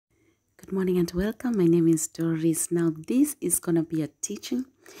Good morning and welcome. My name is Doris. Now, this is going to be a teaching.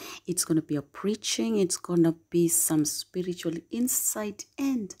 It's going to be a preaching. It's going to be some spiritual insight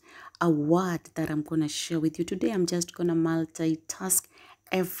and a word that I'm going to share with you. Today, I'm just going to multitask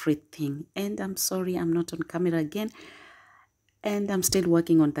everything. And I'm sorry, I'm not on camera again. And I'm still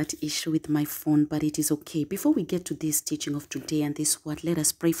working on that issue with my phone, but it is okay. Before we get to this teaching of today and this word, let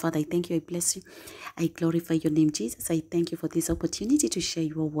us pray. Father, I thank you. I bless you. I glorify your name, Jesus. I thank you for this opportunity to share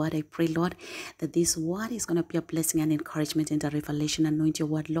your word. I pray, Lord, that this word is going to be a blessing and encouragement and a revelation. Anoint your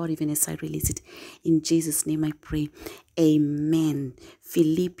word, Lord, even as I release it. In Jesus' name I pray. Amen.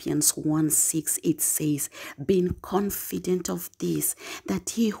 Phillipians 1:6, it says, being confident of this,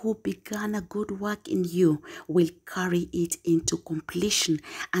 that he who began a good work in you will carry it into completion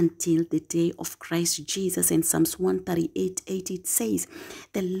until the day of Christ Jesus. And Psalms 138:8, it says,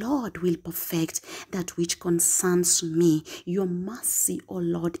 the Lord will perfect that which concerns me. Your mercy, O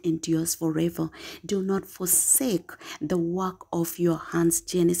Lord, endures forever. Do not forsake the work of your hands.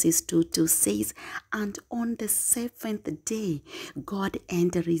 Genesis 2:2 says, and on the seventh day, God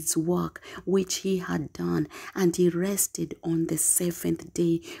ended his work which he had done, and he rested on the seventh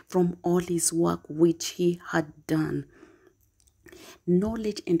day from all his work which he had done.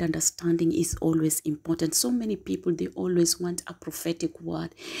 Knowledge and understanding is always important. So many people, they always want a prophetic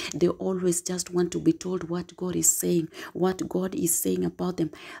word. They always just want to be told what God is saying, what God is saying about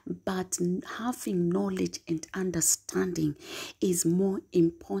them. But having knowledge and understanding is more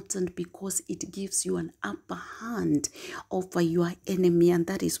important because it gives you an upper hand over your enemy. And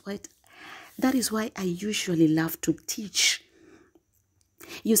that is why I usually love to teach.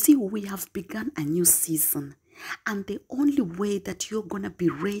 You see, we have begun a new season. And the only way that you're going to be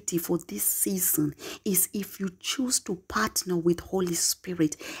ready for this season is if you choose to partner with Holy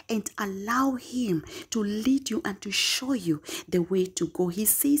Spirit and allow him to lead you and to show you the way to go. He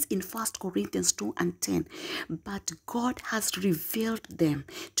says in 1 Corinthians 2:10, but God has revealed them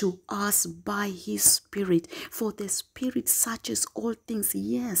to us by his Spirit. For the Spirit searches all things,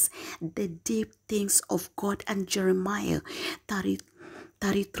 yes, the deep things of God. And Jeremiah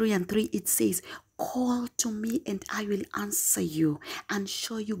 33:3, it says, call to me and I will answer you and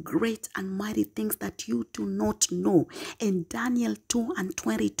show you great and mighty things that you do not know. And Daniel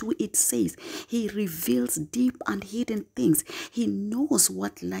 2:22, it says, he reveals deep and hidden things. He knows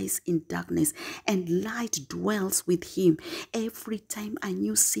what lies in darkness, and light dwells with him. Every time a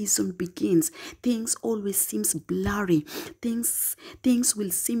new season begins, things always seems blurry. Things will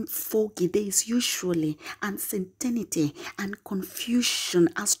seem foggy. There is usually uncertainty and confusion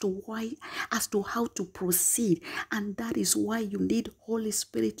as to how to proceed. And that is why you need Holy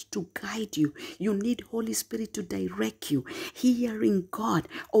Spirit to guide you. You need Holy Spirit to direct you. Hearing God,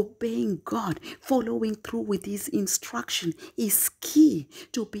 obeying God, following through with his instruction is key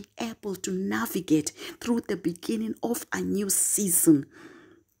to be able to navigate through the beginning of a new season.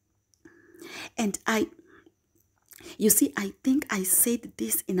 And you see, I think I said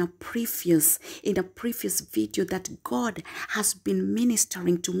this in a previous video that God has been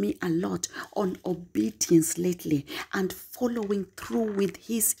ministering to me a lot on obedience lately and following through with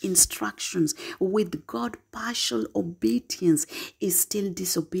his instructions. With God, partial obedience is still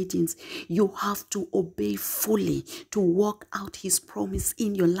disobedience. You have to obey fully to walk out his promise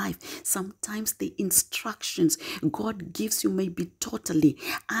in your life. Sometimes the instructions God gives you may be totally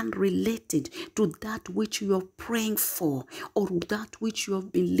unrelated to that which you are praying for or that which you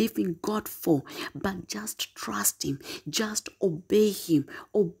have been believing God for, but just trust him, just obey him,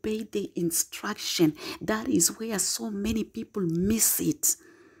 obey the instruction. That is where so many people miss it.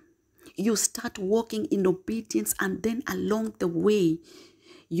 You start walking in obedience, and then along the way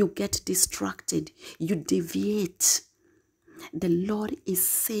you get distracted, you deviate. The Lord is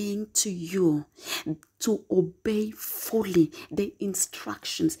saying to you to obey fully the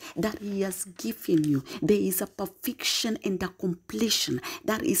instructions that he has given you. There is a perfection and a completion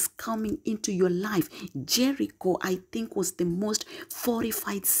that is coming into your life. Jericho, I think, was the most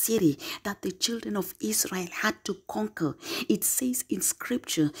fortified city that the children of Israel had to conquer. It says in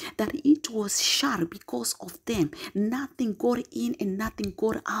scripture that it was sharp because of them. Nothing got in and nothing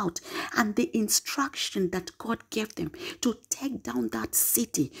got out. And the instruction that God gave them to take down that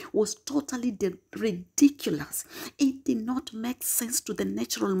city was totally ridiculous. It did not make sense to the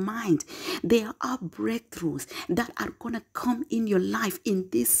natural mind. There are breakthroughs that are going to come in your life in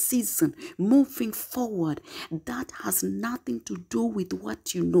this season, moving forward. That has nothing to do with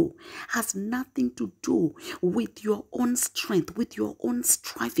what you know, has nothing to do with your own strength, with your own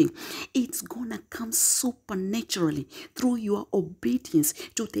striving. It's going to come supernaturally through your obedience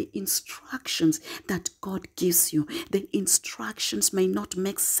to the instructions that God gives you. The instructions may not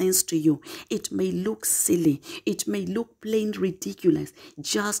make sense to you. It may look silly. It may look plain ridiculous.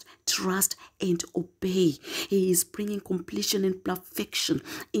 Just trust and obey. He is bringing completion and perfection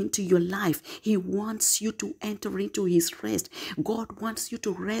into your life. He wants you to enter into his rest. God wants you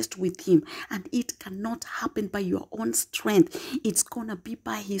to rest with him, and it cannot happen by your own strength. It's gonna be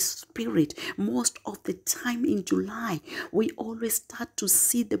by his spirit. Most of the time in July, we always start to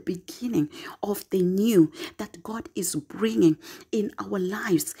see the beginning of the new that God is bringing in our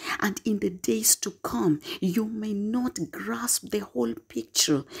lives. And in the days to come, you may not grasp the whole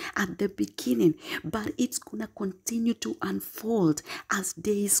picture at the beginning, but it's gonna continue to unfold as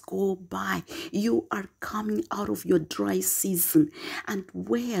days go by. You are coming out of your dry season, and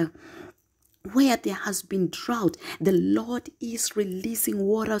where there has been drought, the Lord is releasing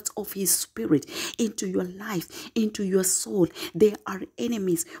waters of his spirit into your life, into your soul. There are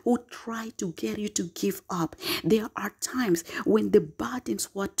enemies who try to get you to give up. There are times when the burdens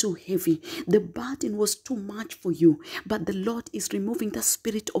were too heavy. The burden was too much for you, but the Lord is removing the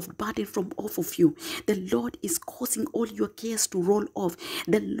spirit of burden from off of you. The Lord is causing all your cares to roll off.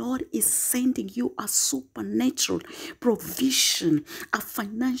 The Lord is sending you a supernatural provision, a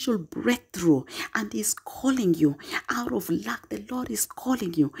financial breakthrough, and is calling you out of lack. The Lord is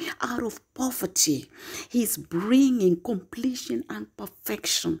calling you out of poverty. He's bringing completion and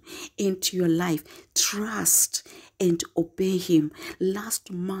perfection into your life. Trust and obey him. Last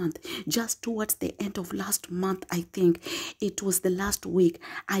month, just towards the end of last month, I think it was the last week,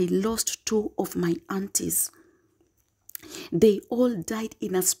 I lost two of my aunties. They all died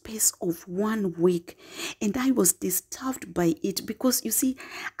in a space of 1 week, and I was disturbed by it because, you see,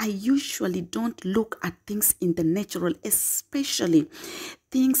 I usually don't look at things in the natural, especially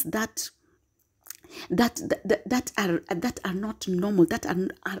things that are not normal, that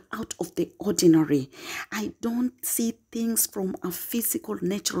are out of the ordinary. I don't see things from a physical,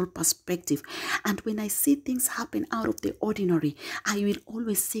 natural perspective. And when I see things happen out of the ordinary, I will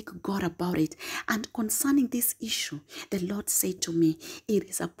always seek God about it. And concerning this issue, the Lord said to me, it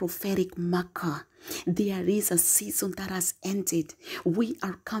is a prophetic marker. There is a season that has ended. We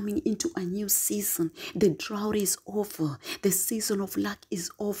are coming into a new season. The drought is over. The season of lack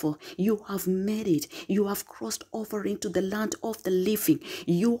is over. You have made it. You have crossed over into the land of the living.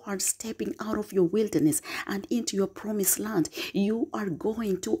 You are stepping out of your wilderness and into your promised land. You are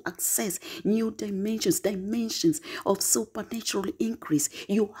going to access new dimensions of supernatural increase.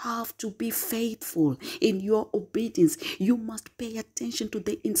 You have to be faithful in your obedience. You must pay attention to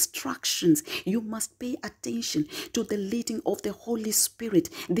the instructions. You must pay attention to the leading of the Holy Spirit.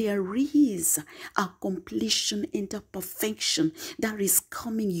 There is a completion and a perfection that is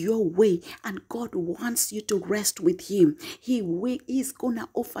coming your way, and God wants you to rest with him. He is gonna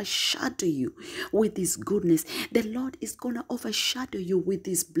overshadow you with his goodness. The Lord is gonna overshadow you with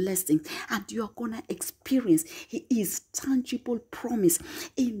his blessing, and you are gonna experience his tangible promise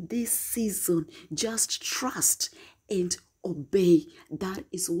in this season. Just trust and obey. That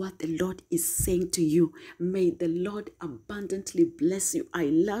is what the Lord is saying to you. May the Lord abundantly bless you. I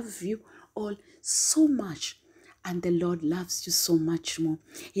love you all so much, and the Lord loves you so much more.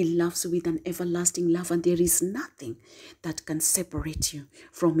 He loves you with an everlasting love, and there is nothing that can separate you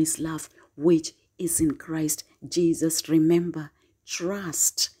from his love, which is in Christ Jesus. Remember,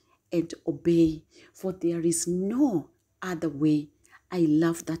 trust and obey, for there is no other way. I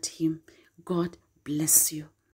love that hymn. God bless you.